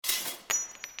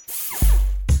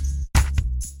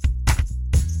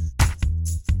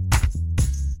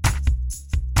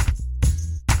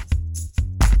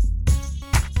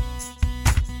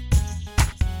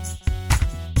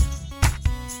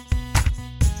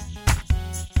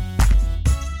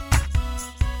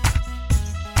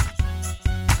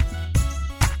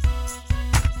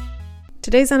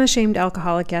Today's unashamed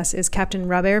alcoholic guest is Captain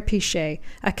Robert Piché,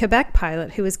 a Quebec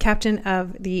pilot who was captain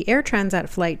of the Air Transat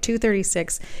Flight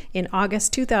 236 in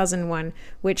August 2001,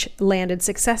 which landed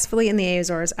successfully in the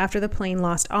Azores after the plane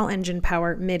lost all engine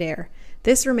power mid-air.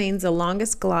 This remains the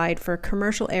longest glide for a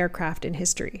commercial aircraft in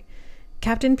history.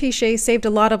 Captain Piché saved a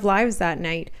lot of lives that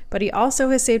night, but he also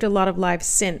has saved a lot of lives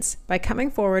since by coming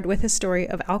forward with his story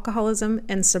of alcoholism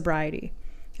and sobriety.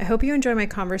 I hope you enjoy my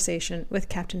conversation with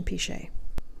Captain Piché.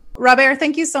 Robert,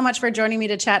 thank you so much for joining me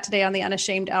to chat today on The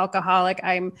Unashamed Alcoholic.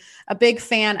 I'm a big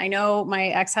fan. I know my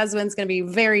ex-husband's going to be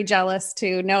very jealous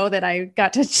to know that I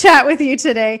got to chat with you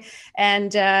today.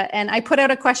 And I put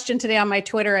out a question today on my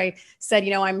Twitter. I said,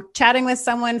 I'm chatting with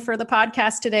someone for the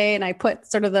podcast today, and I put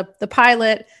sort of the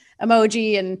pilot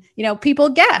emoji, and people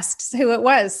guessed who it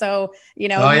was. So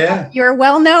you're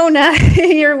well known.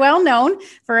 You're well known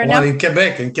for enough. Well, in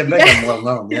Quebec, I'm well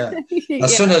known. Yeah.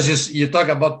 As soon as you talk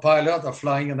about pilot or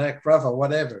flying an aircraft or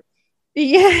whatever.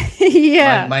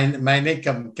 Yeah. My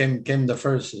name came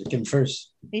first.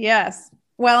 Yes.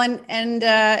 Well, and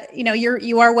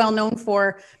you are well known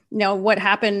for what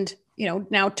happened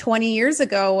now 20 years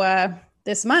ago.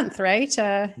 This month, right? Most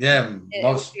at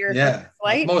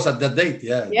the date.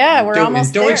 Yeah, we're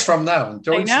almost in 2 weeks from now.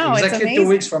 Exactly 2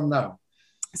 weeks from now.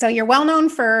 So you're well known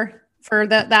for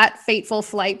that fateful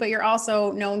flight, but you're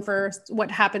also known for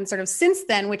what happened sort of since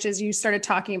then, which is you started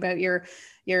talking about your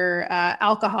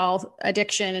alcohol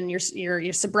addiction and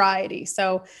your sobriety.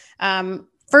 So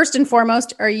first and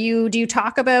foremost, do you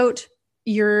talk about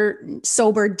your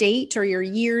sober date or your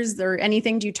years or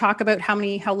anything? Do you talk about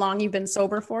how long you've been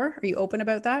sober for? Are you open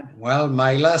about that? Well,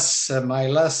 my last drink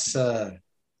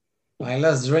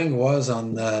was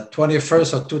on the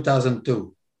 21st of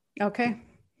 2002. Okay.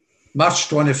 March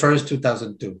 21st,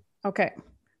 2002. Okay.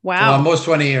 Wow. So almost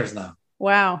 20 years now.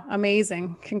 Wow.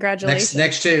 Amazing. Congratulations.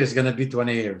 Next year is going to be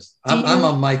 20 years. I'm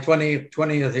on my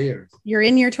 20th year. You're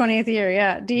in your 20th year.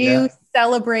 Yeah. Do you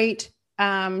celebrate?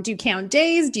 Do you count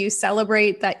days? Do you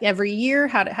celebrate that every year?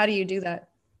 How do you do that?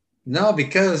 No,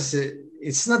 because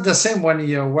it's not the same when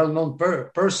you're a well-known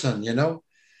person,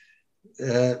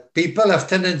 People have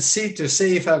tendency to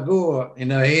say, if I go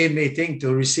in a AA meeting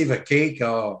to receive a cake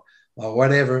or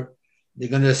whatever,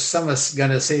 someone's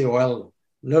gonna say, well,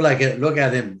 look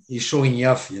at him, he's showing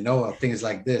off, or things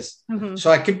like this. Mm-hmm.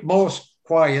 So I keep most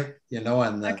quiet,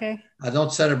 and I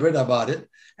don't celebrate about it.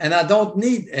 And I don't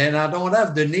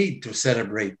have the need to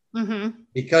celebrate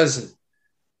because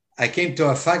I came to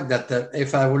a fact that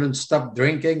if I wouldn't stop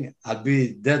drinking, I'd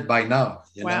be dead by now,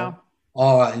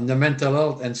 or in the mental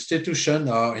health institution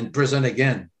or in prison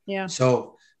again. Yeah.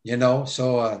 So,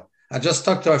 I just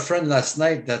talked to a friend last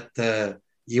night that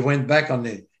he went back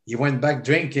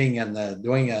drinking and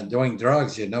doing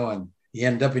drugs, and he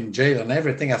ended up in jail and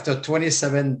everything after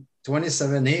 27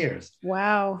 years.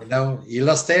 Wow. He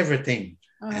lost everything.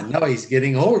 And now he's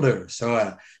getting older,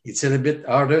 so it's a little bit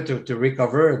harder to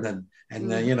recover and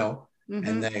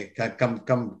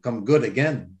come good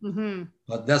again. Mm-hmm.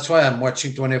 But that's why I'm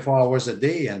watching 24 hours a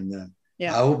day, and I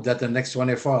hope that the next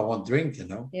 24 I won't drink.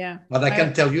 Yeah. But I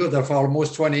can tell you that for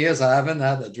almost 20 years I haven't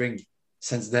had a drink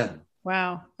since then.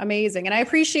 Wow, amazing! And I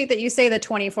appreciate that you say the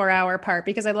 24-hour part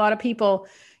because a lot of people,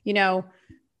 they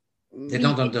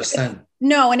don't understand.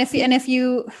 No, and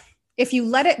if you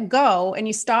let it go and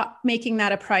you stop making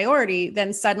that a priority,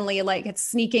 then suddenly it's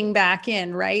sneaking back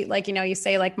in, right? You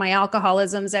say my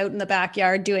alcoholism's out in the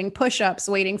backyard doing push-ups,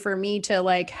 waiting for me to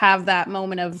have that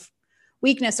moment of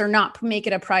weakness or not make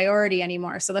it a priority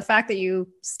anymore. So the fact that you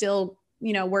still,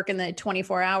 work in the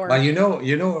 24 hour.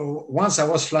 Well, once I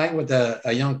was flying with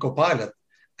a young co-pilot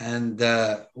and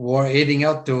we're heading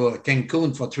out to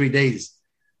Cancun for 3 days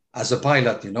as a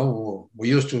pilot, we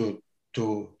used to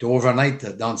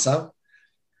overnight down south.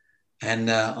 And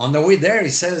on the way there, he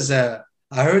says, I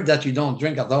heard that you don't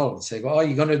drink at all. I say, what are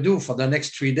you going to do for the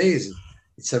next 3 days?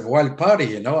 It's a wild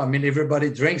party,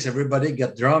 everybody drinks, everybody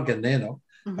get drunk. And,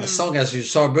 as long as you're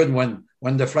sober when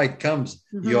the flight comes,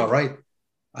 you're right.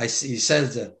 He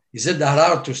said, is it that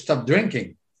hard to stop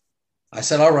drinking? I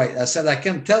said, all right. I said, I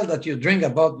can tell that you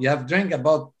have drank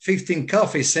about 15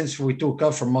 coffees since we took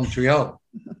off from Montreal.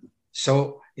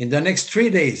 So in the next 3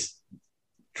 days,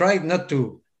 try not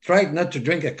to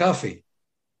drink a coffee,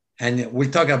 and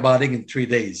we'll talk about it in 3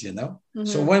 days,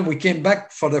 So when we came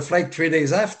back for the flight 3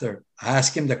 days after, I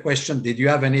asked him the question, did you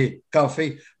have any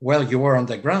coffee while you were on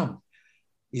the ground?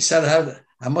 He said,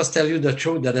 I must tell you the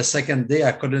truth that the second day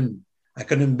I couldn't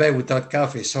bear without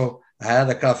coffee. So I had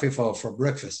a coffee for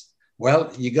breakfast.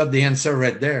 Well, you got the answer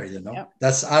right there, Yep.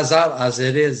 That's as hard as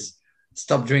it is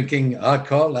stop drinking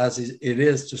alcohol as it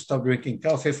is to stop drinking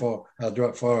coffee for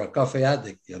a coffee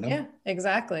addict, you know? Yeah,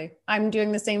 exactly. I'm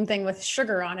doing the same thing with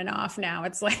sugar on and off now.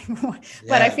 It's like,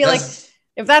 but I Yeah, feel like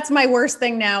if that's my worst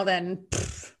thing now, then,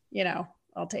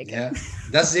 I'll take it. yeah,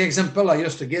 that's the example I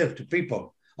used to give to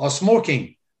people. Or smoking.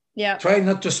 Yeah. Try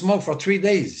not to smoke for 3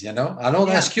 days, you know? I don't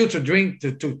ask you to drink,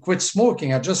 to quit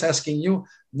smoking. I'm just asking you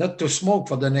not to smoke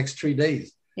for the next 3 days.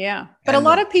 Yeah. But a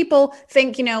lot of people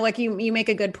think, like you make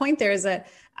a good point there is that,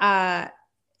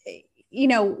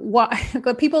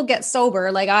 when people get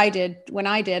sober, like I did when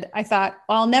I did, I thought,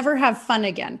 well, I'll never have fun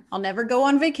again. I'll never go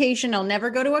on vacation. I'll never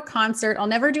go to a concert.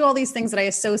 I'll never do all these things that I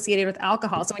associated with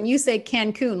alcohol. So when you say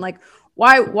Cancun, like,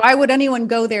 why would anyone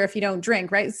go there if you don't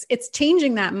drink, right? It's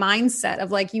changing that mindset of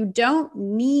like, you don't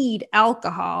need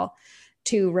alcohol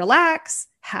to relax,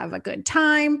 have a good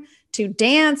time, to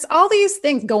dance, all these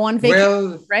things, go on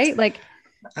vacation, right? Like,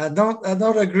 I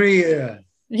don't agree.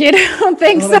 You don't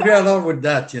think so? I don't agree a lot with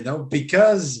that,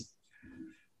 because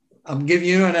I'm giving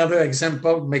you another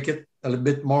example, make it a little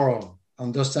bit more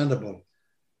understandable.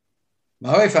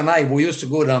 My wife and I, we used to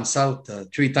go down south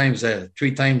three times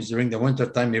during the winter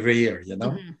time every year,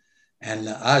 Mm-hmm. And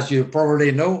as you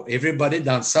probably know, everybody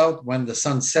down south, when the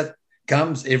sunset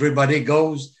comes, everybody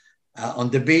goes on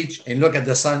the beach and look at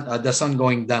the sun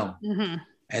going down. Mm-hmm.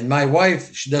 And my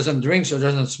wife, she doesn't drink, she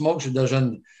doesn't smoke, she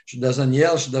doesn't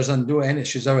yell, she doesn't do anything.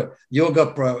 She's a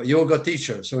yoga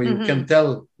teacher, so you can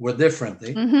tell we're different.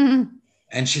 Eh? Mm-hmm.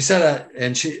 And she said,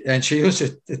 and she used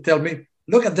to tell me,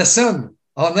 look at the sun,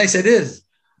 how nice it is.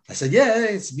 I said, yeah,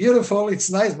 it's beautiful, it's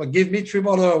nice, but give me 3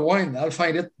 bottles of wine, I'll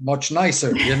find it much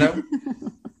nicer.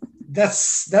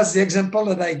 That's the example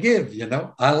that I give.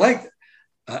 I like,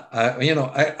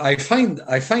 I find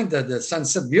that the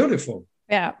sunset beautiful.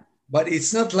 Yeah. But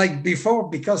it's not like before,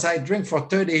 because I drink for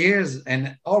 30 years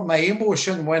and all my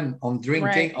emotion went on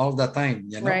drinking all the time,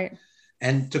 Right.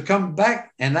 And to come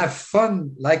back and have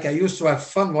fun like I used to have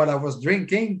fun while I was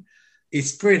drinking,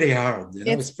 it's pretty hard.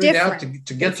 It's pretty hard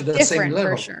to get to the same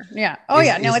level. For sure. Yeah. Oh,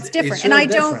 yeah. No, it's different. And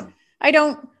I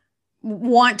don't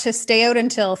want to stay out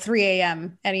until 3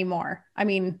 a.m. anymore. I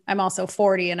mean, I'm also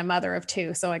 40 and a mother of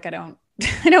 2, so like I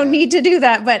don't need to do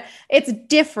that, but it's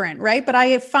different, right? But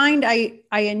I find I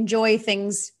enjoy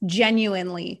things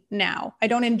genuinely now. I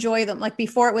don't enjoy them like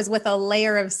before. It was with a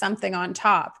layer of something on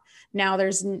top. Now there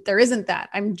isn't that.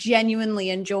 I'm genuinely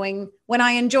enjoying. When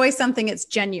I enjoy something, it's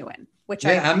genuine.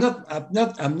 I'm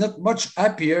not much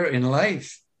happier in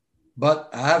life, but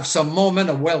I have some moment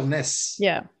of wellness.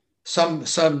 Yeah. Some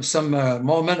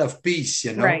moment of peace,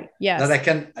 right? Yes.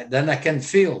 that I can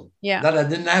feel. Yeah. That I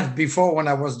didn't have before when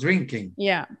I was drinking.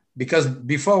 Yeah. Because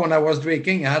before when I was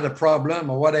drinking, I had a problem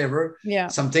or whatever. Yeah.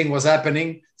 Something was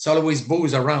happening. It's always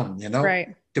booze around,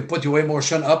 right? To put your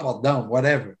emotion up or down,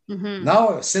 whatever. Mm-hmm.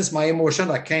 Now, since my emotion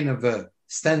are kind of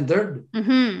standard,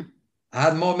 mm-hmm. I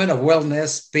had a moment of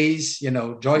wellness, peace,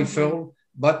 joyful,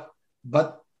 mm-hmm.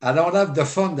 but I don't have the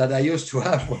fun that I used to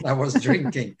have when I was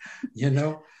drinking,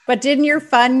 But didn't your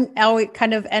fun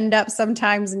kind of end up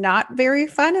sometimes not very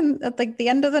fun at like the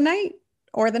end of the night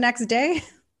or the next day?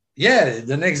 Yeah,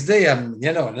 the next day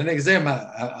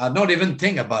I don't even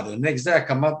think about it. The next day I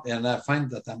come up and I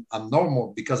find that I'm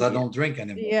normal because I don't drink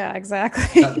anymore. Yeah,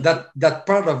 exactly. that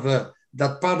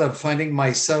part of finding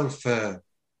myself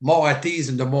more at ease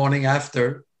in the morning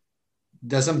after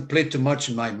doesn't play too much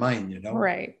in my mind,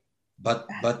 Right. But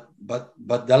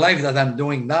the life that I'm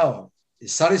doing now, it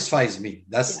satisfies me.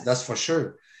 That's for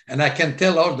sure. And I can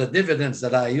tell all the dividends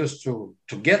that I used to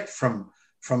get from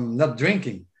not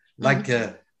drinking, like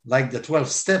the 12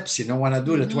 steps. When I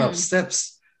do the 12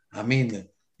 steps, I mean,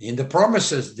 in the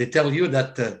promises they tell you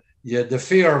that the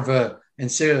fear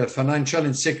of financial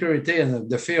insecurity and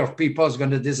the fear of people is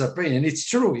going to disappear, and it's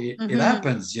true. It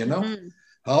happens.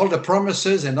 All the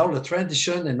promises and all the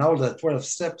tradition and all the 12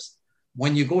 steps.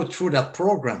 When you go through that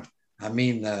program, I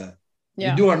mean.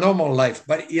 You do a normal life,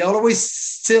 but you always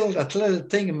still that little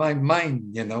thing in my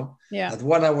mind, that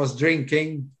when I was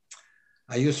drinking,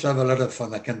 I used to have a lot of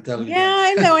fun. I can tell you. Yeah,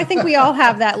 I know. I think we all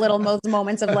have that little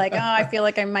moments of like, I feel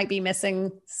like I might be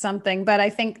missing something, but I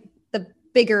think the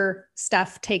bigger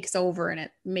stuff takes over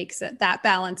and that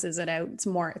balances it out. It's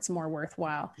more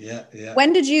worthwhile. Yeah.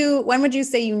 When would you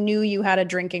say you knew you had a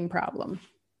drinking problem?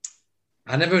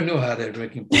 I never knew I had a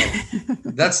drinking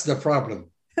problem. That's the problem.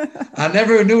 I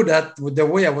never knew that with the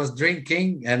way I was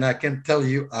drinking, and I can tell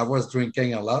you I was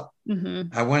drinking a lot.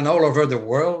 Mm-hmm. I went all over the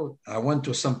world. I went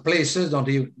to some places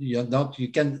you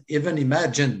can even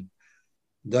imagine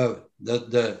the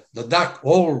dark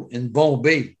hole in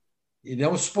Bombay. You're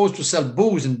not supposed to sell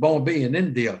booze in Bombay in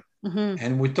India,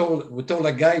 And we told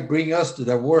a guy, bring us to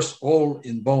the worst hole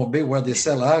in Bombay where they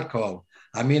sell alcohol.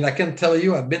 I mean, I can tell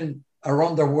you, I've been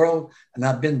around the world and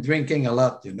I've been drinking a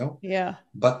lot, Yeah.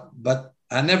 But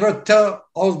I never tell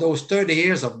all those 30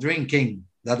 years of drinking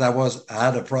that I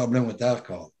had a problem with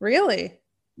alcohol. Really?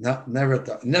 No,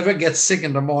 never get sick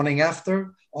in the morning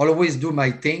after. Always do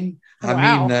my thing. I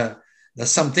Wow. mean,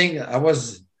 that's something I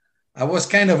was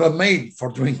kind of a maid for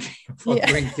drinking,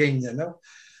 drinking.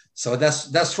 So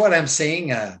that's what I'm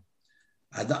saying. I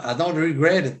don't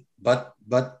regret it, but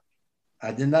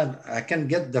I did not. I can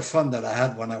get the fun that I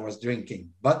had when I was drinking.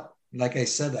 But like I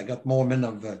said, I got moments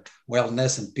of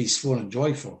wellness and peaceful and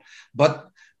joyful. But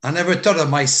I never thought of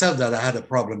myself that I had a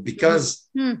problem because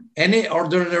any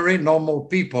ordinary normal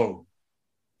people,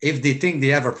 if they think they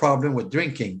have a problem with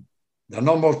drinking, the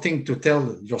normal thing to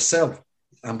tell yourself,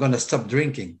 I'm going to stop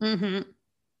drinking.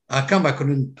 How come I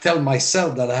couldn't tell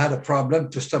myself that I had a problem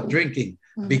to stop drinking?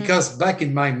 Because back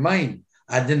in my mind,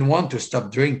 I didn't want to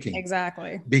stop drinking.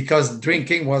 Exactly. Because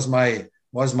drinking was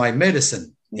my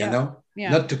medicine,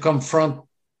 not to confront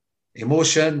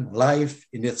emotion, life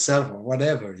in itself or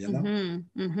whatever,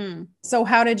 So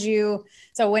how did you,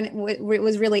 so when it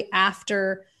was really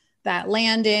after that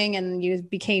landing and you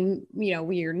became,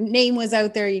 your name was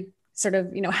out there, you sort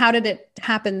of, how did it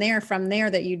happen there from there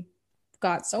that you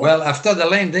got sober? Well, after the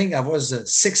landing, I was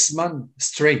 6 months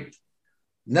straight,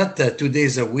 not 2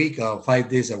 days a week or 5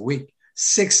 days a week,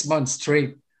 6 months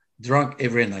straight, drunk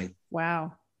every night.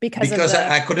 Wow. Because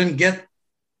I couldn't get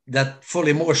that full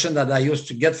emotion that I used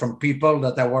to get from people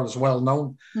that I was well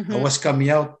known. I was coming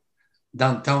out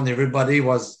downtown. Everybody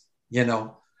was,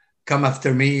 come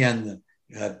after me and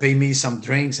pay me some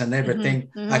drinks and everything.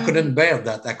 I couldn't bear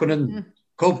that. I couldn't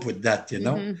cope with that,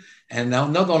 And now,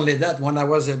 not only that, when I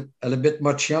was a little bit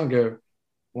much younger,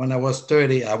 when I was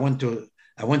 30, I went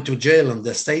to jail in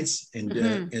the States, in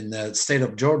the state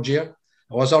of Georgia.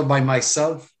 I was all by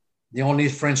myself, the only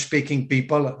French-speaking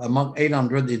people among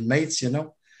 800 inmates,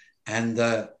 And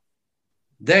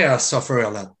there I suffered a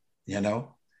lot,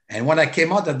 And when I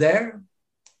came out of there,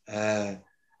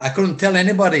 I couldn't tell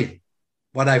anybody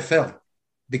what I felt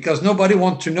because nobody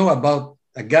wanted to know about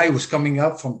a guy who's coming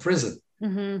out from prison.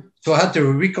 So I had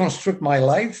to reconstruct my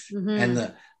life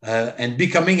and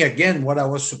becoming again what I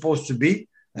was supposed to be,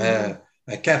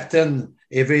 a captain,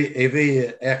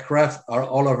 every aircraft are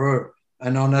all over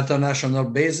and on an international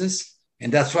basis.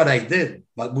 And that's what I did,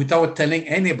 but without telling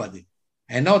anybody.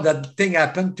 I know that thing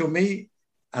happened to me,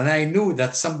 and I knew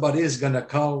that somebody is going to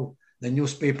call the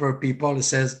newspaper people and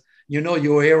says,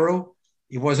 your hero,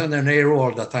 he wasn't an hero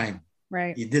all the time.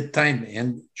 Right. He did time.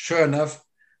 And sure enough,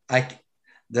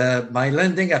 my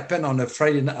landing happened on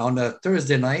a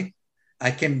Thursday night.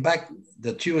 I came back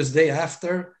the Tuesday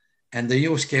after, and the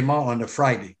news came out on a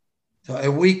Friday. So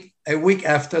a week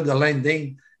after the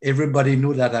landing, everybody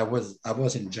knew that I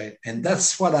was in jail. And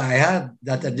that's what I had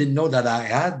that I didn't know that I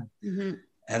had.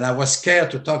 And I was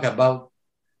scared to talk about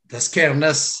the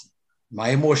scaredness, my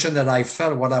emotion that I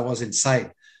felt when I was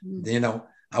inside.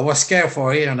 I was scared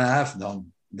for a year and a half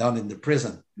down in the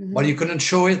prison. But you couldn't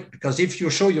show it because if you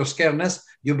show your scaredness,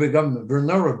 you become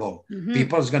vulnerable.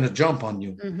 People's going to jump on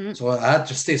you. So I had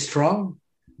to stay strong,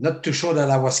 not to show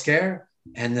that I was scared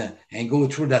and go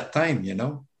through that time,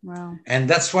 Wow. And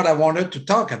that's what I wanted to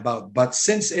talk about. But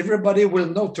since everybody will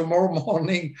know tomorrow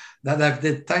morning that I've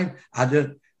did time, I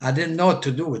didn't know what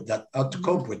to do with that, how to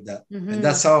cope with that. And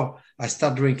that's how I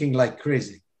started drinking like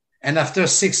crazy. And after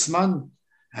 6 months,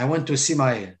 I went to see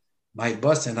my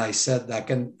boss and I said, I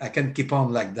can keep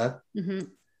on like that.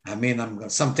 I mean,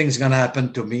 something's going to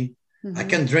happen to me. I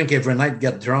can drink every night,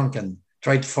 get drunk and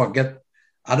try to forget.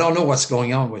 I don't know what's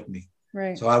going on with me.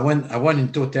 Right. So I went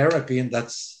into therapy and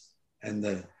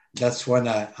that's when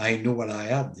I knew what I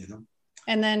had,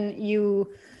 And then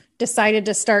you decided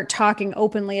to start talking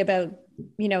openly about,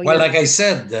 Well, like I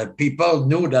said, people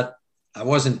knew that I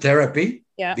was in therapy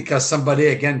because somebody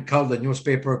again called the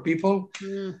newspaper people,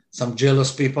 some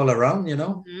jealous people around,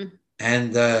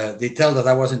 and they tell that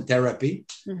I was in therapy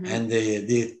and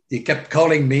they kept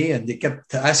calling me and they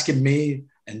kept asking me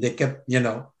and they kept,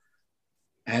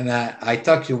 And I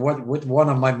talked with one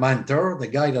of my mentors, the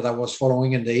guy that I was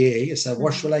following in the AA. I said,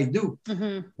 what should I do?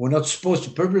 We're not supposed to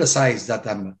publicize that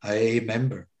I'm an AA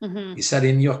member. He said,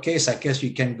 in your case, I guess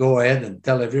you can go ahead and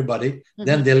tell everybody.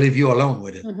 Then they leave you alone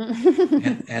with it.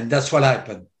 And that's what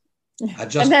happened.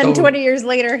 And then 20 years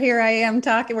later, here I am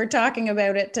we're talking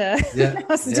about it.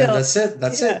 That's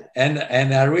it. And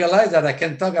I realized that I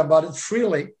can talk about it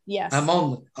freely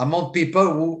among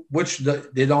people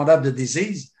they don't have the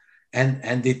disease.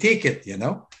 And they take it,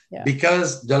 because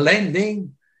the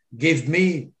landing gave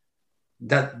me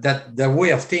that the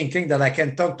way of thinking that I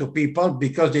can talk to people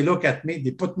because they look at me,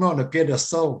 they put me on a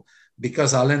pedestal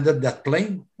because I landed that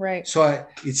plane. Right. So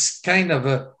it's kind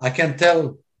of I can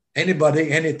tell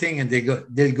anybody anything and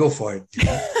they'll go for it. You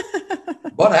know?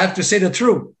 But I have to say the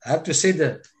truth. I have to say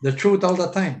the truth all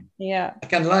the time. Yeah. I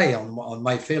can lie on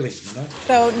my feelings, you know.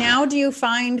 So now do you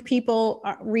find people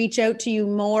reach out to you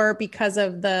more because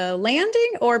of the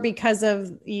landing or because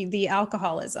of the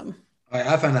alcoholism? I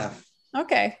have and have.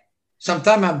 Okay.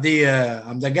 Sometimes I'm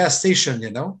the gas station,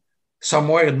 you know,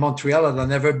 somewhere in Montreal that I've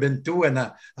never been to, and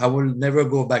I will never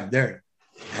go back there.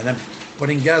 And I'm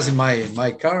putting gas in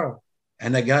my car,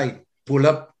 and a guy pull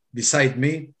up beside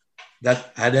me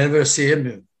that I never see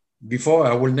him before.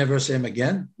 I will never see him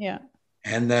again. Yeah.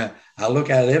 And I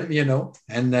look at him, you know,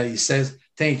 and he says,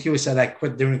 "Thank you." He said, "I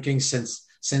quit drinking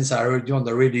since I heard you on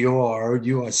the radio, or I heard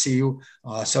you, I see you,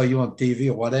 I saw you on TV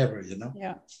or whatever, you know."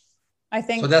 Yeah. I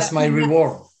think so. That's my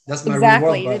reward. That's my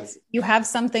exactly. reward. You have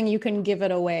something, you can give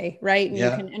it away, right? And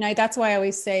yeah. That's why I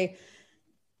always say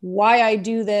why I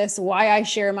do this, why I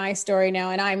share my story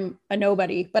now. And I'm a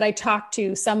nobody, but I talk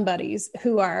to somebodies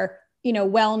who are, you know,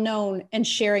 well known and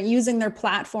sharing, using their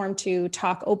platform to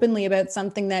talk openly about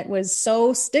something that was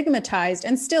so stigmatized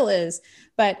and still is.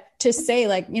 But to say,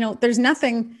 like, you know, there's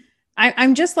nothing.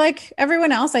 I'm just like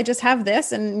everyone else. I just have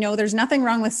this, and you know, there's nothing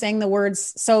wrong with saying the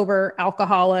words sober,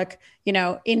 alcoholic, you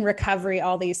know, in recovery,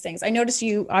 all these things. I noticed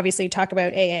you obviously talk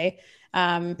about AA.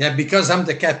 Yeah, because I'm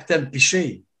the Captain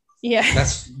Piché. Yeah,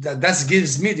 that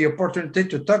gives me the opportunity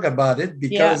to talk about it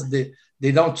because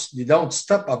they don't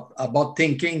stop about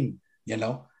thinking. You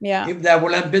know, if that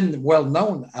would have been well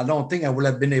known, I don't think I would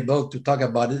have been able to talk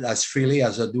about it as freely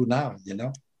as I do now. You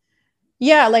know.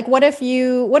 Yeah, like what if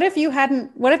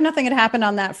nothing had happened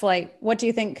on that flight? What do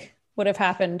you think would have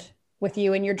happened with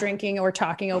you and your drinking or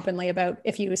talking openly about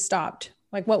if you stopped?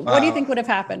 Like what do you think would have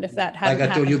happened if that hadn't happened?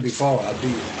 Like I told you before,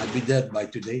 I'd be dead by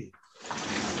today.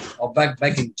 Or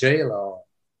back in jail or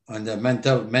on the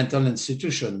mental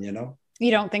institution, you know.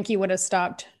 You don't think you would have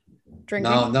stopped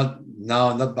drinking?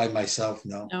 No, not by myself,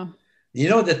 no. You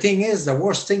know, the thing is, the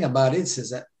worst thing about it is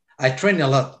that I train a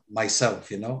lot myself,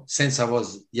 you know, since I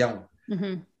was young.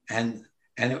 Mm-hmm. And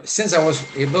since I was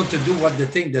able to do the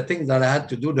thing that I had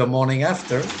to do the morning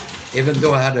after, even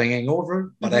though I had a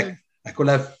hangover, but mm-hmm. I could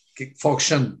have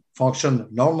function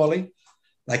normally.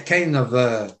 Like kind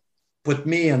of put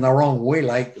me in the wrong way.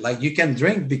 Like you can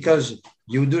drink because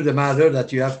you do the matter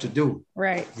that you have to do.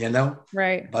 Right. You know?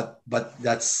 Right. But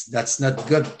that's not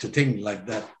good to think like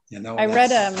that. You know? I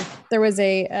read there was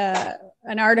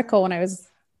an article when I was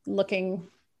looking,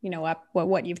 you know, up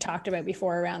what you've talked about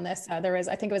before around this. There was,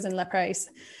 I think it was in Le Price,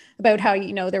 about how,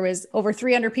 you know, there was over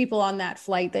 300 people on that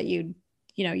flight that you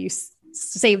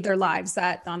saved their lives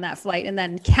on that flight. And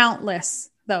then countless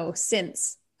though,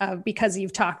 since, because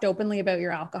you've talked openly about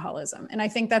your alcoholism. And I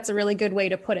think that's a really good way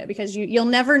to put it, because you'll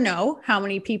never know how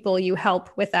many people you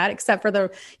help with that, except for the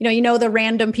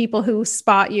random people who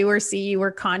spot you or see you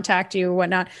or contact you or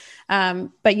whatnot.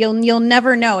 But you'll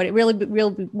never know it. It really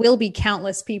will be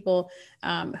countless people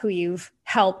who you've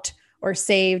helped or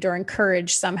saved or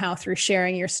encouraged somehow through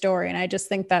sharing your story. And I just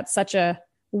think that's such a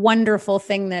wonderful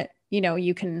thing that, you know,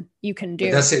 you can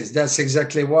do. But that's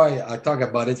exactly why I talk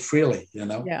about it freely, you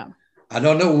know? Yeah. I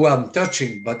don't know who I'm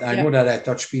touching, but I know that I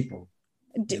touch people,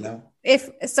 you know? If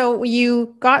so,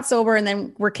 you got sober and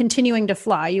then were continuing to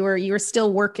fly. You were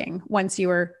still working once you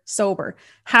were sober.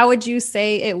 How would you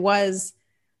say it was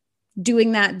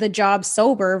doing the job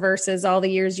sober versus all the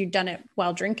years you'd done it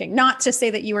while drinking? Not to say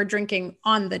that you were drinking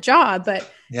on the job,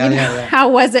 but how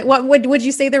was it? What would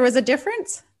you say there was a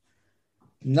difference?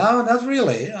 No, not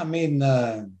really. I mean,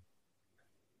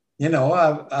 you know,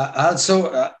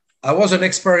 I was an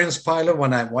experienced pilot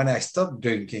when I stopped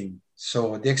drinking.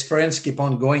 So the experience keep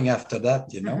on going after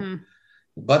that, you know. Mm-hmm.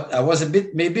 But I was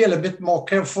maybe a little bit more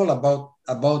careful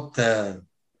about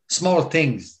small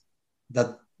things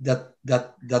that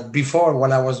before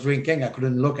when I was drinking, I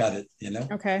couldn't look at it, you know.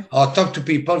 Okay. I'll talk to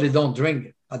people, they don't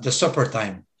drink at the supper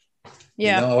time.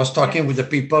 Yeah. You know, I was talking with the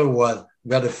people who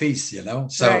had a feast, you know.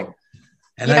 So,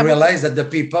 and I realized that the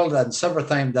people that supper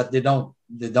time that they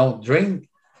don't drink,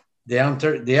 they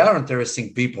are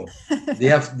interesting people. they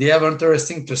have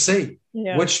interesting to say,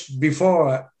 which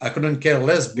before I couldn't care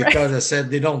less because I said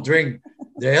they don't drink.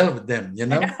 The hell with them, you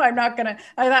know. I'm not gonna.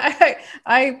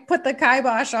 I put the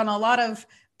kibosh on a lot of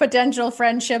potential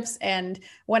friendships, and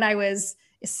when I was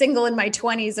single in my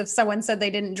 20s, if someone said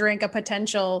they didn't drink, a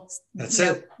potential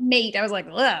mate, I was like,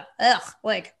 ugh,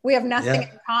 like we have nothing in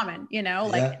common,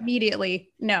 like immediately,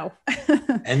 no.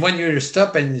 And when you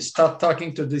stop and you start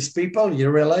talking to these people, you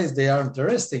realize they are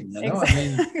interesting, Exactly. I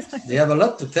mean, they have a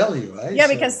lot to tell you, right? Yeah,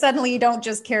 because suddenly you don't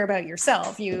just care about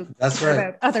yourself. You care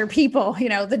about other people.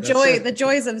 The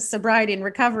joys of sobriety and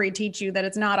recovery teach you that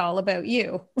it's not all about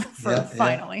you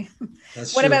finally.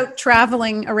 What about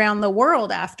traveling around the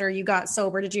world after you got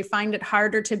sober? Did you find it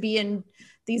harder to be in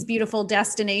these beautiful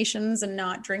destinations and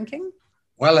not drinking?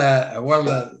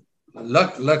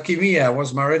 Lucky me, I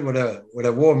was married with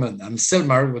a woman. I'm still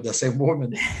married with the same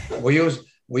woman.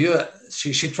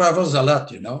 She travels a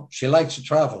lot, She likes to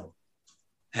travel.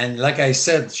 And like I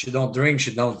said, she don't drink,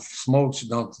 she don't smoke, she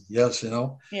don't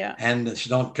yell, Yeah. And she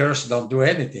don't curse, she don't do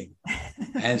anything.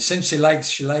 And since she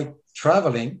likes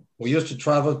traveling, we used to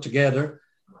travel together.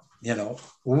 We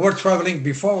were traveling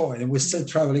before and we're still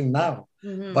traveling now.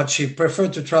 Mm-hmm. But she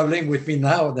preferred to traveling with me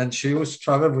now than she used to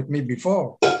travel with me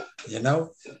before.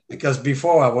 Because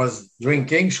before I was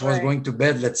drinking, she was going to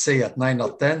bed, let's say at 9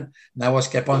 or 10, and I was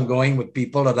kept on going with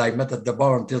people that I met at the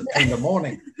bar until 3 in the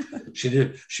morning. She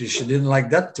didn't like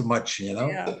that too much,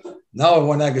 Yeah. Now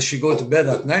when she go to bed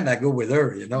at 9, I go with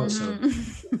her,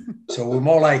 Mm-hmm. So we're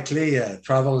more likely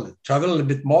travel a little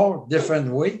bit more,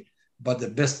 different way, but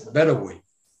better way.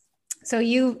 So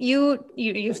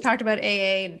you've talked about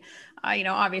AA, and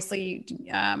obviously.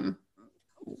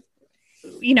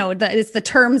 It's the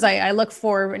terms I look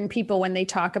for in people when they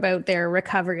talk about their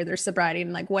recovery or their sobriety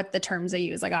and like what the terms they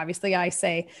use. Like, obviously I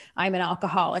say I'm an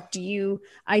alcoholic. Do you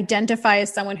identify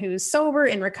as someone who's sober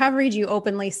in recovery? Do you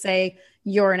openly say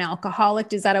you're an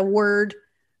alcoholic? Is that a word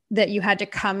that you had to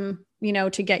come,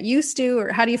 to get used to,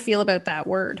 or how do you feel about that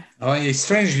word? Oh, it's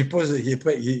strange.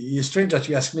 It's strange that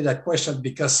you ask me that question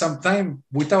because sometimes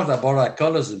we talk about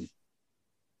alcoholism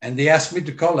and they ask me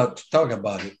to call up to talk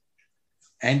about it.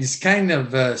 And it's kind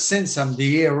of, since I'm the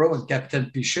hero and Captain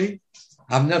Piché,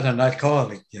 I'm not an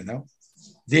alcoholic,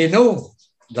 They know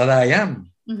that I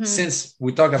am, mm-hmm. since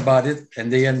we talk about it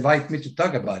and they invite me to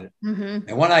talk about it. Mm-hmm.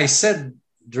 And when I said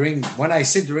during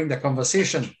the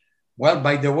conversation, well,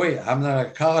 by the way, I'm not an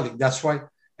alcoholic, that's why.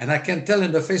 And I can tell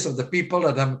in the face of the people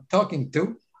that I'm talking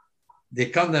to, they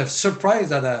kind of surprised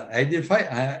that I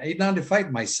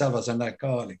identified myself as an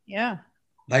alcoholic. Yeah.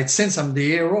 Like, since I'm the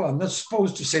hero, I'm not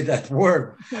supposed to say that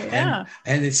word. Yeah.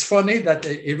 And it's funny that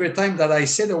every time that I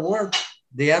say the word,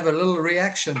 they have a little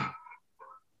reaction.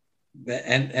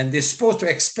 And they're supposed to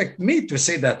expect me to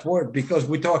say that word because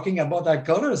we're talking about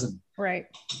alcoholism. Right.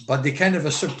 But they kind of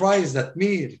a surprise that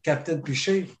me, Captain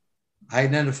Piché, I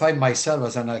identify myself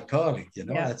as an alcoholic.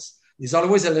 There's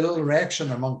always a little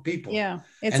reaction among people. Yeah.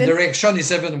 The reaction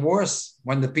is even worse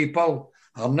when the people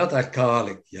are not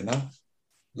alcoholic,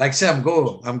 Like, say I'm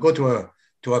go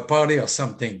to a party or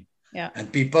something,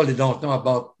 and people, they don't know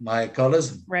about my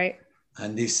alcoholism, right?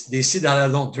 And they see that I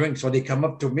don't drink, so they come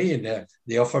up to me and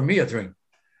they offer me a drink,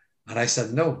 and I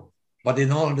said no, but they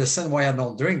don't understand why I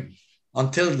don't drink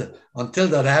until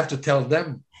that I have to tell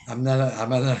them I'm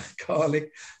an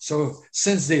alcoholic. So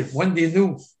when they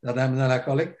knew that I'm an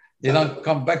alcoholic, they don't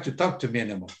come back to talk to me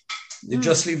anymore. They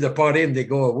just leave the party and they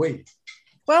go away.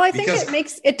 Well, I think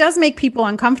it does make people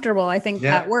uncomfortable. I think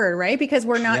that word, right? Because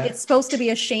it's supposed to be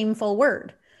a shameful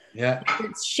word. Yeah.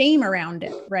 It's shame around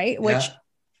it, right? Which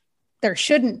there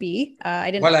shouldn't be.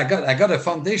 I got a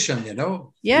foundation,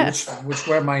 Yes. which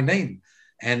were my name.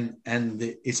 And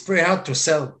it's pretty hard to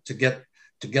sell, to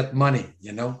get money,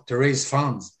 to raise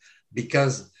funds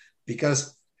because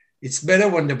it's better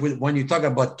when you talk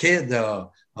about kid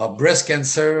or breast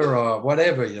cancer or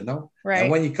whatever, Right.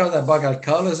 And when you talk about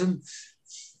alcoholism,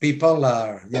 people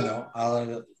are, they are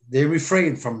a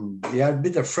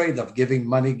bit afraid of giving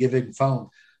money, giving fund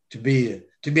to be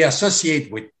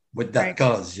associated with that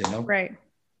cause, Right.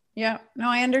 Yeah, no,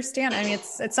 I understand. I mean,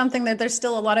 it's something that there's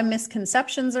still a lot of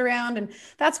misconceptions around. And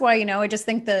that's why, I just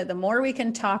think the more we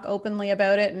can talk openly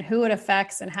about it and who it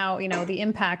affects and how, the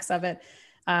impacts of it,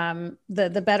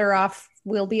 the better off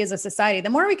we'll be as a society. The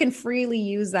more we can freely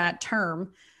use that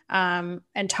term,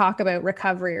 and talk about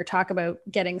recovery or talk about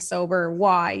getting sober,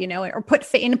 why, or put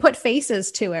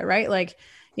faces to it, right? Like,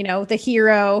 the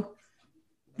hero,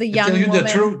 the young woman.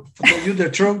 To tell you the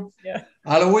truth, Yeah.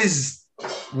 I'll always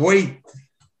wait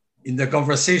in the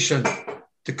conversation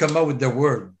to come up with the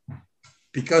word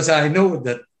because I know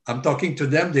that I'm talking to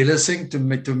them, they listen to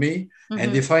me, mm-hmm.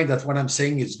 and they find that what I'm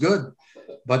saying is good,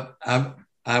 but I'm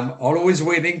always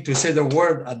waiting to say the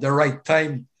word at the right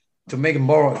time to make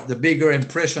the bigger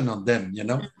impression on them,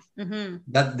 Mm-hmm.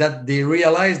 that they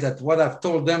realize that what I've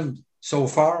told them so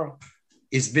far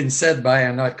it's been said by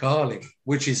an alcoholic,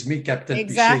 which is me, Captain Piché.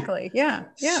 Exactly. Yeah.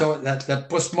 Yeah. So that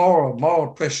puts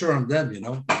more pressure on them,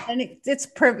 And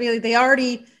they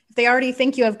already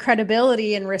think you have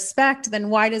credibility and respect, then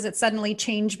why does it suddenly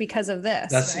change because of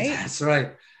this? That's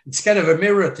right. It's kind of a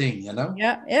mirror thing,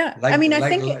 Yeah. Yeah. I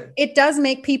think it does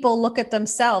make people look at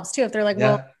themselves too. If they're like,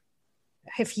 well,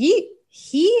 if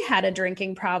he had a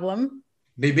drinking problem,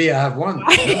 maybe I have one.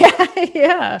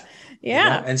 Yeah.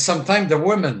 And sometimes the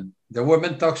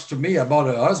woman talks to me about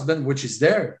her husband, which is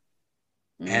there.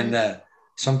 And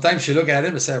sometimes she look at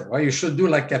him and say, well, you should do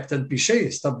like Captain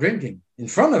Piché, stop drinking in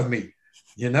front of me,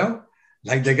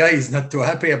 like the guy is not too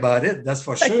happy about it. That's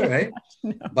for sure, right?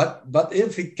 No. But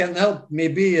if it can help,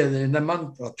 maybe in a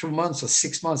month or 2 months or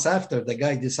 6 months after the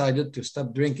guy decided to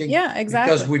stop drinking. Yeah,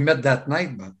 exactly. Because we met that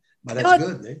night, but that's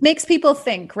good. It makes people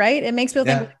think, right? It makes people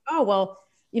think, oh, well,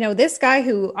 this guy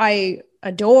who I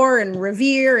adore and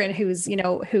revere and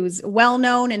who's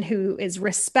well-known and who is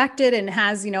respected and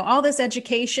has, all this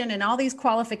education and all these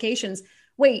qualifications.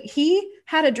 Wait, he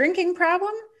had a drinking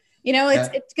problem?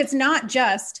 It's not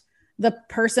just the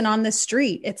person on the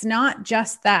street. It's not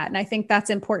just that. And I think that's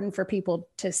important for people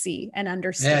to see and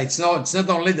understand. Yeah, it's not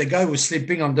only the guy who's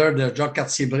sleeping under the Jacques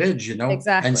Cartier Bridge,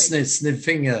 exactly. And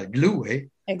sniffing glue, eh?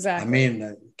 Exactly. I mean,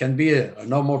 it can be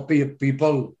normal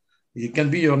people. It can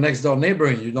be your next door neighbor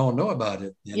and you don't know about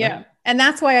it. Yeah. And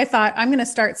that's why I thought I'm going to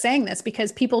start saying this,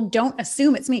 because people don't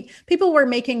assume it's me. People were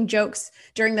making jokes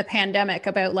during the pandemic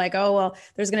about like, oh, well,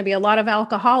 there's going to be a lot of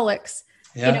alcoholics,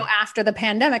 after the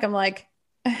pandemic. I'm like,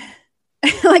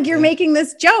 like you're making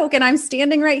this joke and I'm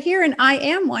standing right here and I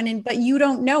am one. But you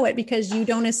don't know it because you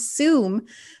don't assume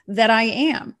that I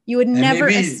am. You would never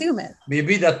assume it.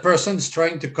 Maybe that person's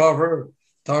trying to cover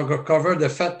the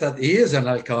fact that he is an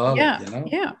alcoholic.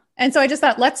 Yeah. And so I just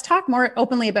thought, let's talk more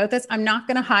openly about this. I'm not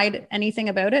going to hide anything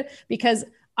about it because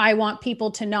I want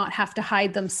people to not have to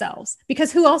hide themselves,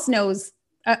 because who else knows,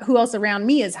 who else around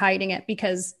me is hiding it,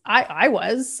 because I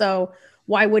was, so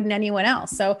why wouldn't anyone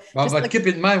else? So, but keep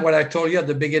in mind what I told you at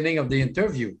the beginning of the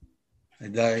interview,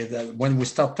 when we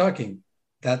stopped talking,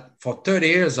 that for 30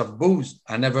 years of booze,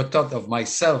 I never thought of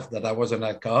myself that I was an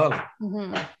alcoholic.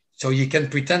 Mm-hmm. So you can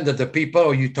pretend that the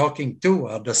people you're talking to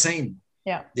are the same.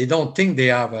 Yeah. They don't think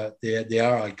they are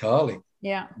alcoholic.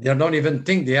 Yeah. They don't even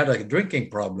think they had a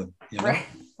drinking problem.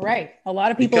 Right. A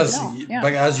lot of people don't. Yeah.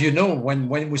 But as you know, when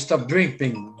we stop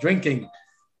drinking,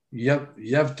 you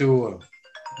have to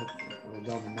hold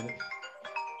on a minute.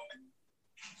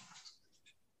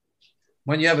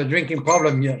 When you have a drinking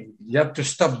problem, you have to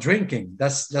stop drinking.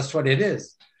 That's what it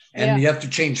is. And you have to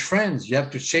change friends. You have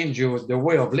to change the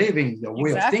way of living, the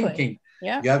way of thinking.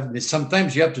 Yeah.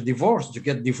 Sometimes you have to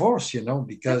get divorced,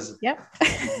 because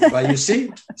but you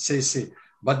see,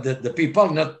 but the people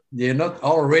they're not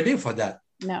all ready for that.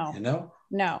 No.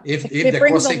 No. If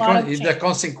the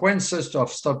consequences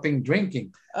of stopping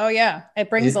drinking. Oh yeah. It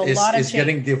brings a lot of change. It's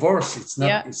getting divorced. It's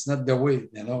not the way,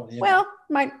 Well,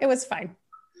 it was fine.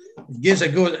 It gives a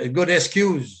good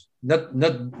excuse.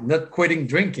 Not quitting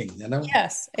drinking,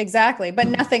 Yes, exactly. But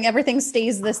everything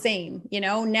stays the same.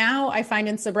 Now I find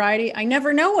in sobriety, I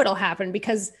never know what'll happen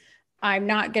because I'm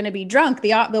not going to be drunk.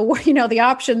 The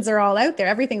options are all out there.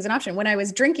 Everything's an option. When I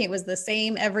was drinking, it was the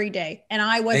same every day and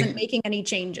I wasn't making any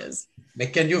changes.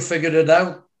 But can you figure it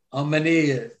out? How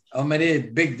many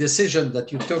big decisions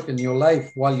that you took in your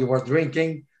life while you were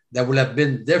drinking that would have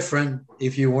been different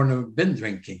if you wouldn't have been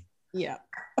drinking? Yeah.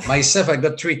 Myself, I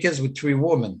got 3 kids with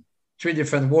 3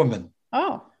 different women.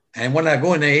 Oh. And when I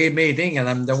go in a meeting and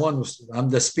I'm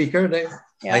the speaker there,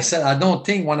 I said, I don't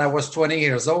think when I was 20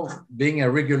 years old, being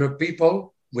a regular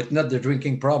people with not the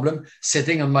drinking problem,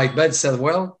 sitting on my bed said,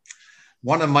 well,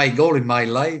 one of my goals in my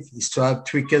life is to have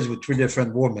 3 kids with 3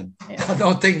 different women. Yeah. I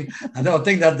don't think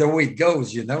that's the way it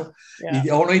goes, Yeah.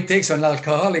 It only takes an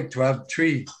alcoholic to have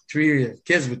 3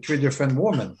 kids with 3 different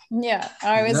women. Yeah.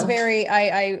 I was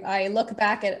I look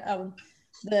back at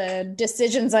the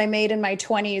decisions I made in my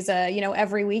 20s,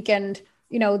 every weekend,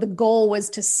 the goal was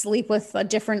to sleep with a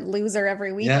different loser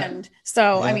every weekend. Yeah.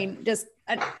 So, I mean,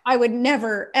 I would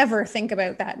never, ever think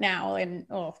about that now. And,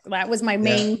 that was my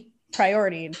main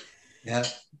priority. Yeah.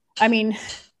 I mean,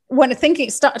 when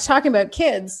talking about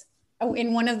kids,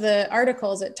 in one of the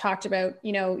articles, it talked about,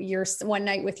 your one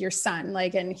night with your son,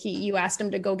 and you asked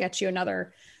him to go get you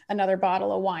another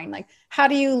bottle of wine. Like, how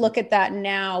do you look at that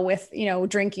now with,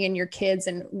 drinking and your kids?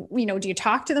 And, do you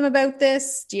talk to them about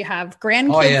this? Do you have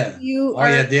grandkids?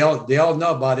 They all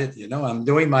know about it. I'm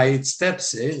doing my 8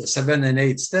 steps, 7 and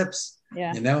 8 steps.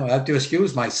 Yeah. I have to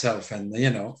excuse myself and,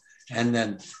 and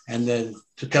then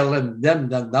to tell them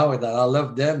that now that I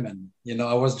love them, and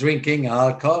I was drinking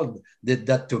alcohol did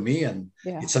that to me, and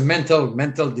it's a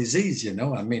mental disease.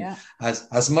 I mean,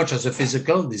 as much as a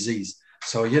physical disease.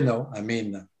 So I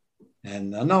mean,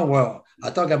 and I know I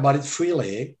talk about it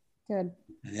freely. Eh? Good.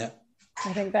 Yeah.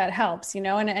 I think that helps.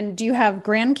 And do you have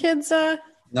grandkids?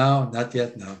 No, not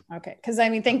yet. No. Okay. Cause I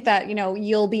mean, think that,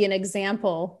 you'll be an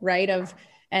example, right.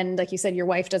 And like you said, your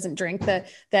wife doesn't drink,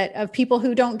 that of people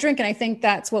who don't drink. And I think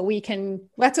that's what we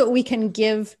can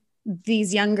give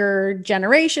these younger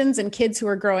generations and kids who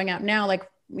are growing up now. Like,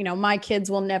 my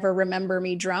kids will never remember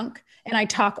me drunk. And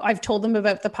I've told them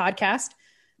about the podcast.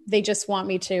 They just want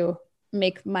me to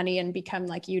make money and become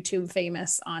like YouTube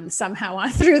famous somehow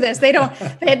through this. They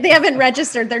haven't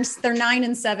registered. They're 9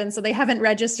 and 7. So they haven't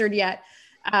registered yet.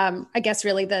 I guess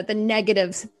really the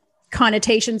negative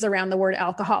connotations around the word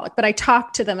alcoholic, but I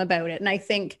talk to them about it. And I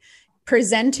think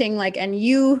presenting and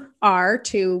you are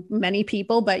to many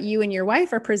people, but you and your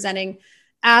wife are presenting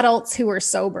adults who are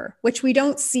sober, which we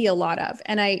don't see a lot of.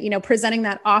 And presenting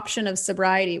that option of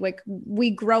sobriety, like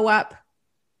we grow up,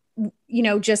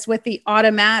 just with the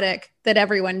automatic that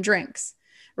everyone drinks,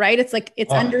 right? It's like,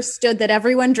 it's understood that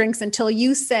everyone drinks until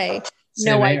you say,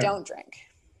 no, I don't drink.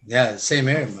 Yeah, same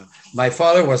here. My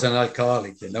father was an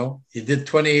alcoholic, He did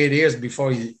 28 years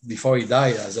before he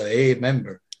died as an AA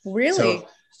member. Really? So,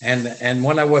 and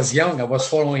when I was young, I was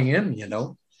following him,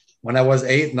 When I was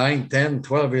 8, 9, 10,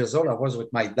 12 years old, I was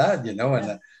with my dad,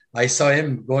 and I saw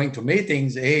him going to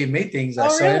meetings, AA meetings. I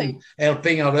saw him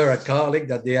helping other alcoholics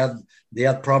that they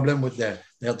had problem with their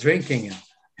drinking.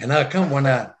 And how come when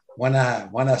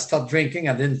I stopped drinking,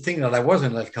 I didn't think that I was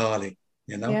an alcoholic,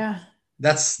 Yeah.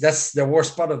 That's the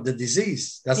worst part of the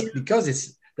disease.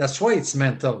 Because that's why it's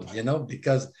mental,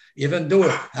 because even though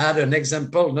I had an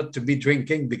example not to be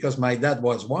drinking because my dad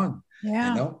was one,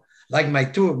 like my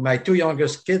two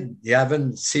youngest kids, they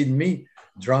haven't seen me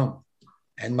drunk.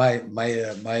 And my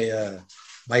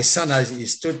son,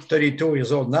 he's 32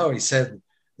 years old now. He said,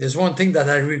 there's one thing that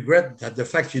I regret, that the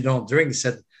fact you don't drink. He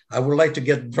said, I would like to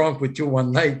get drunk with you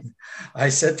one night. I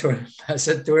said to him,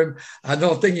 I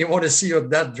don't think you want to see your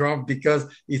dad drunk, because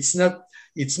it's not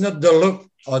the look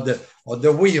or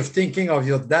the way of thinking of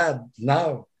your dad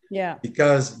now. Yeah.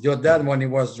 Because your dad, when he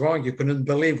was drunk, you couldn't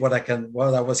believe what I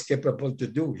was capable to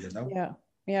do, Yeah.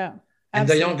 Yeah. And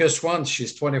the youngest one,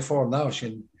 she's 24 now.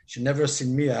 She never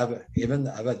seen me have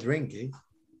a drink. Eh?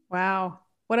 Wow.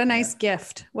 What a nice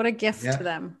gift. What a gift to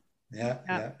them.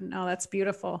 Yeah. No, that's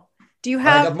beautiful. Do you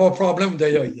have... I got more problem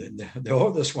the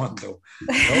oldest one, though.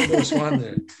 The oldest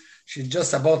one, she's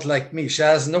just about like me. She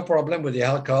has no problem with the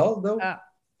alcohol, though.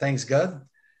 Thanks God.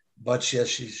 But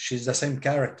she's the same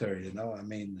character, I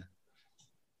mean,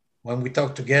 when we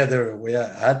talk together,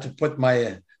 I had to put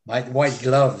my white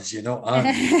gloves, on,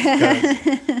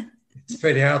 because it's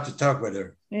pretty hard to talk with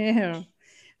her. Yeah.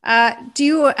 Do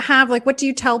you have what do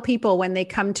you tell people when they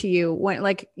come to you? When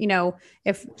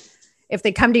if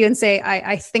they come to you and say,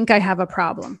 I think I have a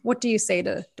problem, what do you say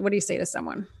to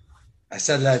someone? I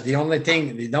said that the only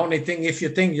thing, if you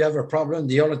think you have a problem,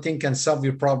 the only thing can solve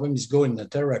your problem is going to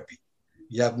therapy.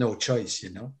 You have no choice,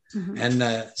 Mm-hmm.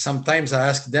 And sometimes I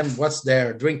ask them what's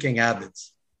their drinking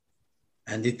habits.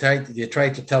 And they try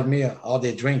to tell me how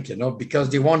they drink, because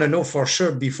they want to know for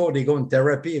sure before they go in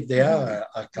therapy if they are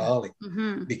alcoholic.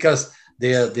 Mm-hmm. Because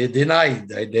they deny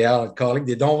they are alcoholic.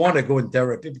 They don't want to go in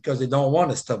therapy because they don't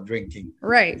want to stop drinking.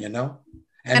 Right.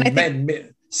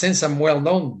 And since I'm well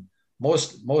known,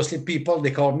 mostly people,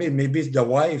 they call me, maybe the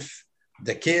wife,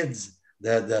 the kids,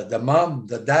 the mom,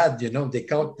 the dad, they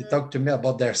talk to me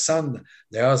about their son,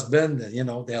 their husband,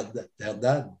 their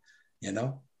dad,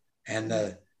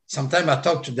 and sometimes I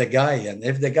talk to the guy, and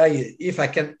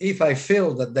if I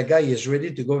feel that the guy is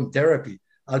ready to go in therapy,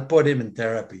 I'll put him in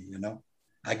therapy.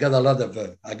 I got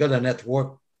a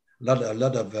network, a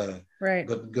lot of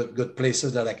good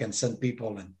places that I can send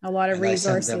people, and a lot of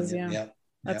resources.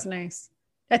 That's nice.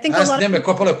 I think ask them a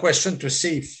couple of questions to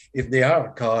see if they are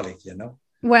alcoholic.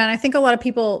 Well, I think a lot of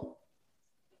people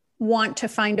want to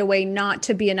find a way not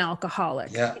to be an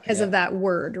alcoholic because of that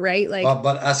word, right?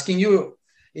 But asking you,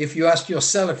 if you ask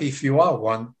yourself if you are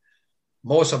one,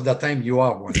 most of the time you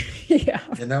are one. Yeah.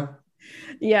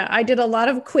 Yeah. I did a lot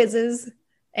of quizzes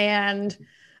and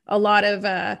a lot of,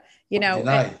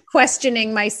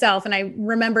 questioning myself. And I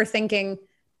remember thinking,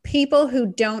 people who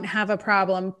don't have a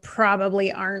problem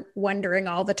probably aren't wondering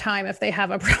all the time if they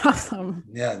have a problem.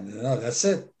 Yeah, no, that's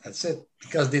it.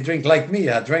 Because they drink like me.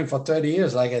 I drank for 30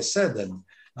 years, like I said, and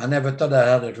I never thought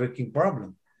I had a drinking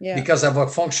problem. Yeah. Because I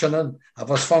was functioning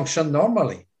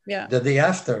normally. Yeah. The day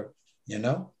after,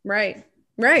 Right.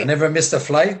 I Right. never missed a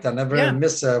flight. I never Yeah.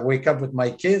 miss a wake up with my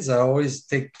kids. I always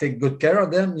take good care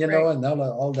of them, Right. and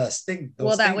all that thing, Well,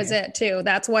 those that things. was it too.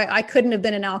 That's why I couldn't have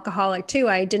been an alcoholic too.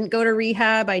 I didn't go to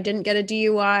rehab. I didn't get a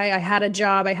DUI. I had a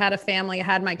job. I had a family. I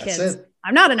had my That's kids. it.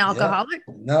 I'm not an Yeah. alcoholic.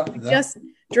 No, I no. just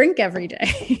drink every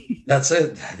day. That's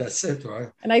it. That's it, right?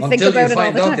 And I think Until you about it all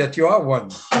find the out time. that you are one.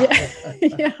 Yeah.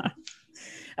 Yeah.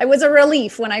 It was a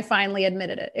relief when I finally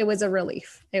admitted it. It was a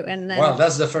relief. And then, Well,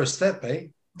 that's the first step, eh?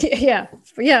 yeah.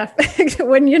 Yeah.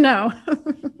 When you know.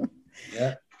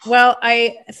 Yeah. Well,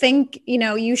 I think,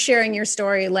 you sharing your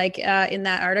story, like in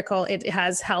that article, it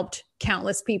has helped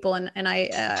countless people. And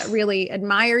I really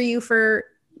admire you for,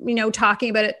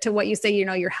 talking about it to what you say,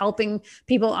 you're helping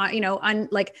people,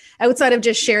 like outside of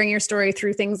just sharing your story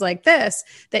through things like this,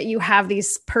 that you have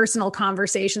these personal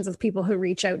conversations with people who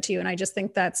reach out to you. And I just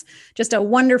think that's just a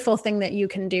wonderful thing that you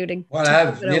can do to Well, I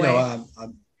keep have, it away.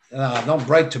 I don't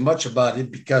brag too much about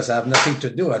it because I have nothing to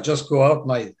do. I just go out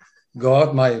my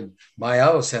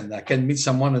house and I can meet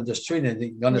someone on the street and they're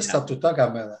gonna start to talk.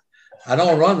 I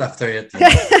don't run after it.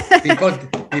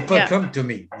 People Yeah. come to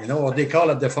me, or they call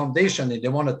at the foundation and they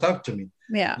want to talk to me.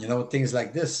 Yeah. Things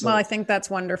like this. So, Well, I think that's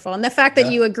wonderful. And the fact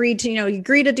that you agreed to, you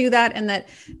agree to do that, and that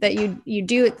you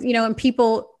do it, and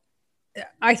people,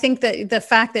 I think that the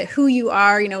fact that who you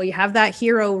are, you have that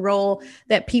hero role,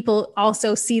 that people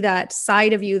also see that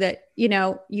side of you, that,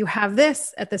 you have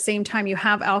this at the same time, you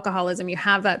have alcoholism, you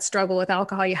have that struggle with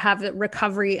alcohol, you have the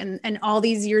recovery and all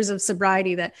these years of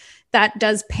sobriety, that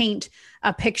does paint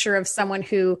a picture of someone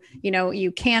who,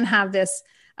 you can have this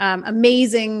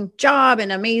amazing job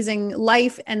and amazing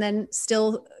life, and then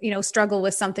still, struggle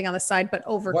with something on the side, but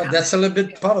overcome. Well, that's a little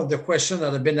bit part of the question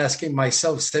that I've been asking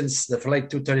myself since the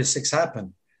Flight 236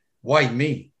 happened. Why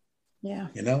me? Yeah.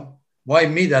 Why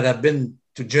me that I've been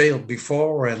to jail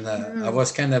before and I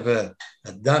was kind of a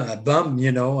bum,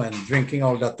 and drinking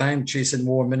all the time, chasing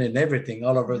women and everything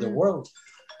all over the world.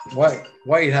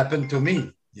 Why it happened to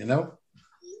me?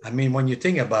 I mean, when you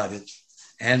think about it,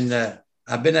 and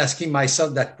I've been asking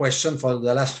myself that question for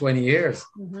the last 20 years.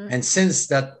 And since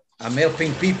that I'm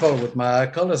helping people with my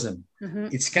alcoholism,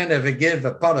 it's kind of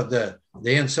a part of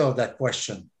the answer of that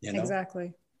question,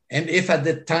 Exactly. And if at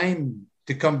the time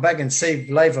to come back and save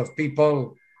life of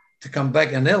people, to come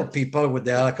back and help people with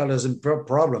the alcoholism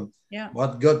problem,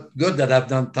 what good that I've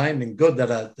done time, and good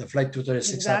that the Flight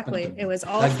 236 exactly happened. It was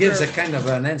all that gives a kind of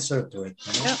an answer to it.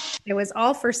 Yep. It was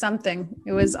all for something.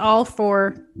 It was all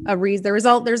for a reason.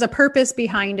 There's a purpose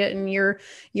behind it, and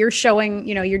you're showing,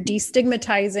 you're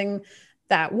destigmatizing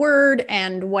that word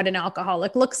and what an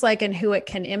alcoholic looks like and who it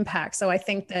can impact. So I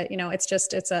think that,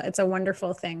 it's a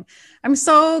wonderful thing. I'm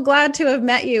so glad to have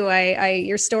met you.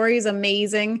 Your story is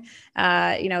amazing.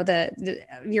 Your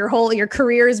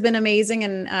career has been amazing.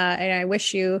 And I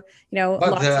wish you,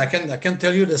 but I can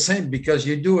tell you the same, because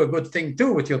you do a good thing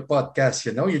too with your podcast.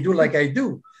 You do like I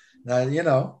do.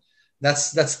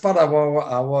 That's part of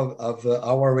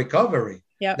our recovery.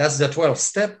 Yep. That's the 12th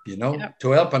step,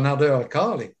 to help another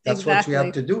alcoholic. That's what we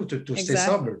have to do to stay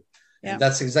sober. Yep. And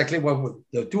that's exactly what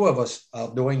the two of us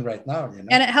are doing right now.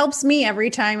 And it helps me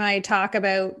every time I talk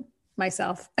about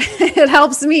myself. It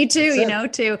helps me too,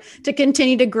 to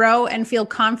continue to grow and feel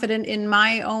confident in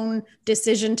my own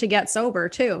decision to get sober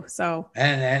too. So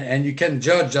and you can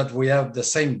judge that we are the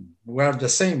same.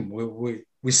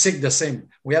 We seek the same.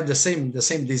 We have the same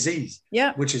disease,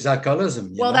 which is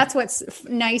alcoholism. Well, that's what's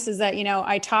nice, is that,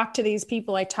 I talk to these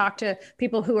people. I talk to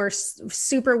people who are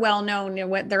super well known.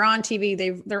 They're on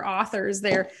TV. They're authors.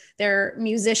 They're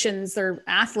musicians. They're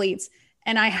athletes.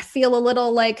 And I feel a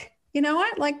little like,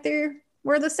 like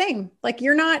we're the same. Like,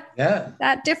 you're not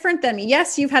that different than me.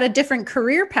 Yes, you've had a different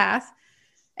career path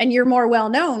and you're more well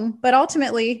known, but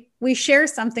ultimately we share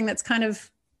something that's kind of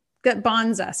that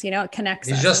bonds us, it connects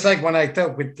us. It's just like when I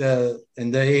talk in the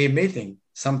AA meeting.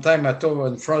 Sometime I told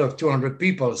in front of 200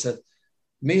 people, I said,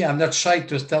 me, I'm not shy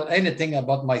to tell anything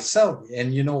about myself.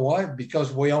 And you know why?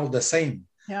 Because we're all the same.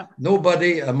 Yeah.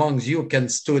 Nobody amongst you can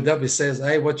stood up and says,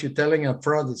 hey, what you're telling up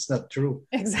front, it's not true.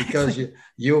 Exactly.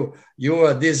 Because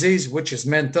you're a disease which is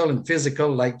mental and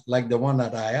physical, like the one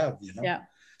that I have, Yeah.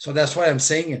 So that's why I'm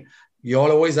saying you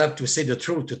always have to say the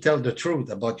truth, to tell the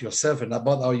truth about yourself and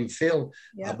about how you feel,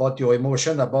 about your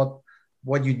emotion, about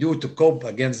what you do to cope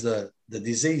against the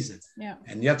disease. Yeah.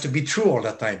 And you have to be true all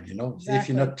the time, Exactly. If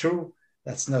you're not true,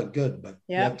 that's not good, but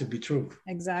you have to be true.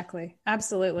 Exactly.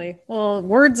 Absolutely. Well,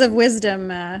 words of wisdom.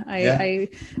 I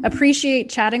appreciate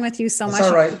chatting with you so much.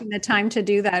 All right. Taking the time to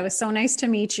do that. It was so nice to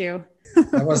meet you.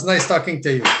 It was nice talking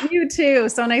to you. You too.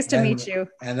 So nice to meet you.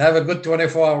 And have a good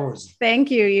 24 hours.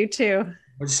 Thank you. You too.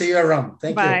 We'll see you around.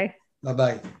 Thank you. Bye.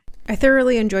 Bye-bye. I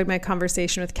thoroughly enjoyed my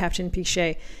conversation with Captain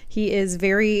Piché. He is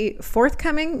very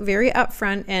forthcoming, very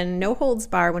upfront, and no holds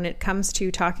bar when it comes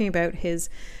to talking about his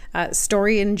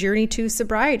story and journey to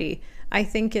sobriety. I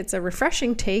think it's a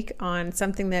refreshing take on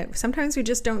something that sometimes we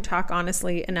just don't talk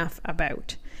honestly enough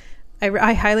about.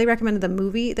 I highly recommend the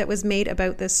movie that was made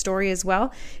about this story as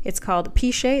well. It's called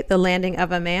Piché, The Landing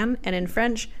of a Man, and in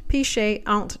French, Piché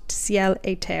entre ciel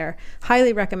et terre.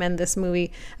 Highly recommend this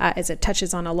movie as it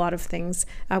touches on a lot of things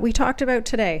we talked about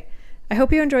today. I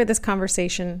hope you enjoyed this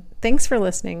conversation. Thanks for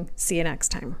listening. See you next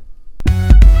time.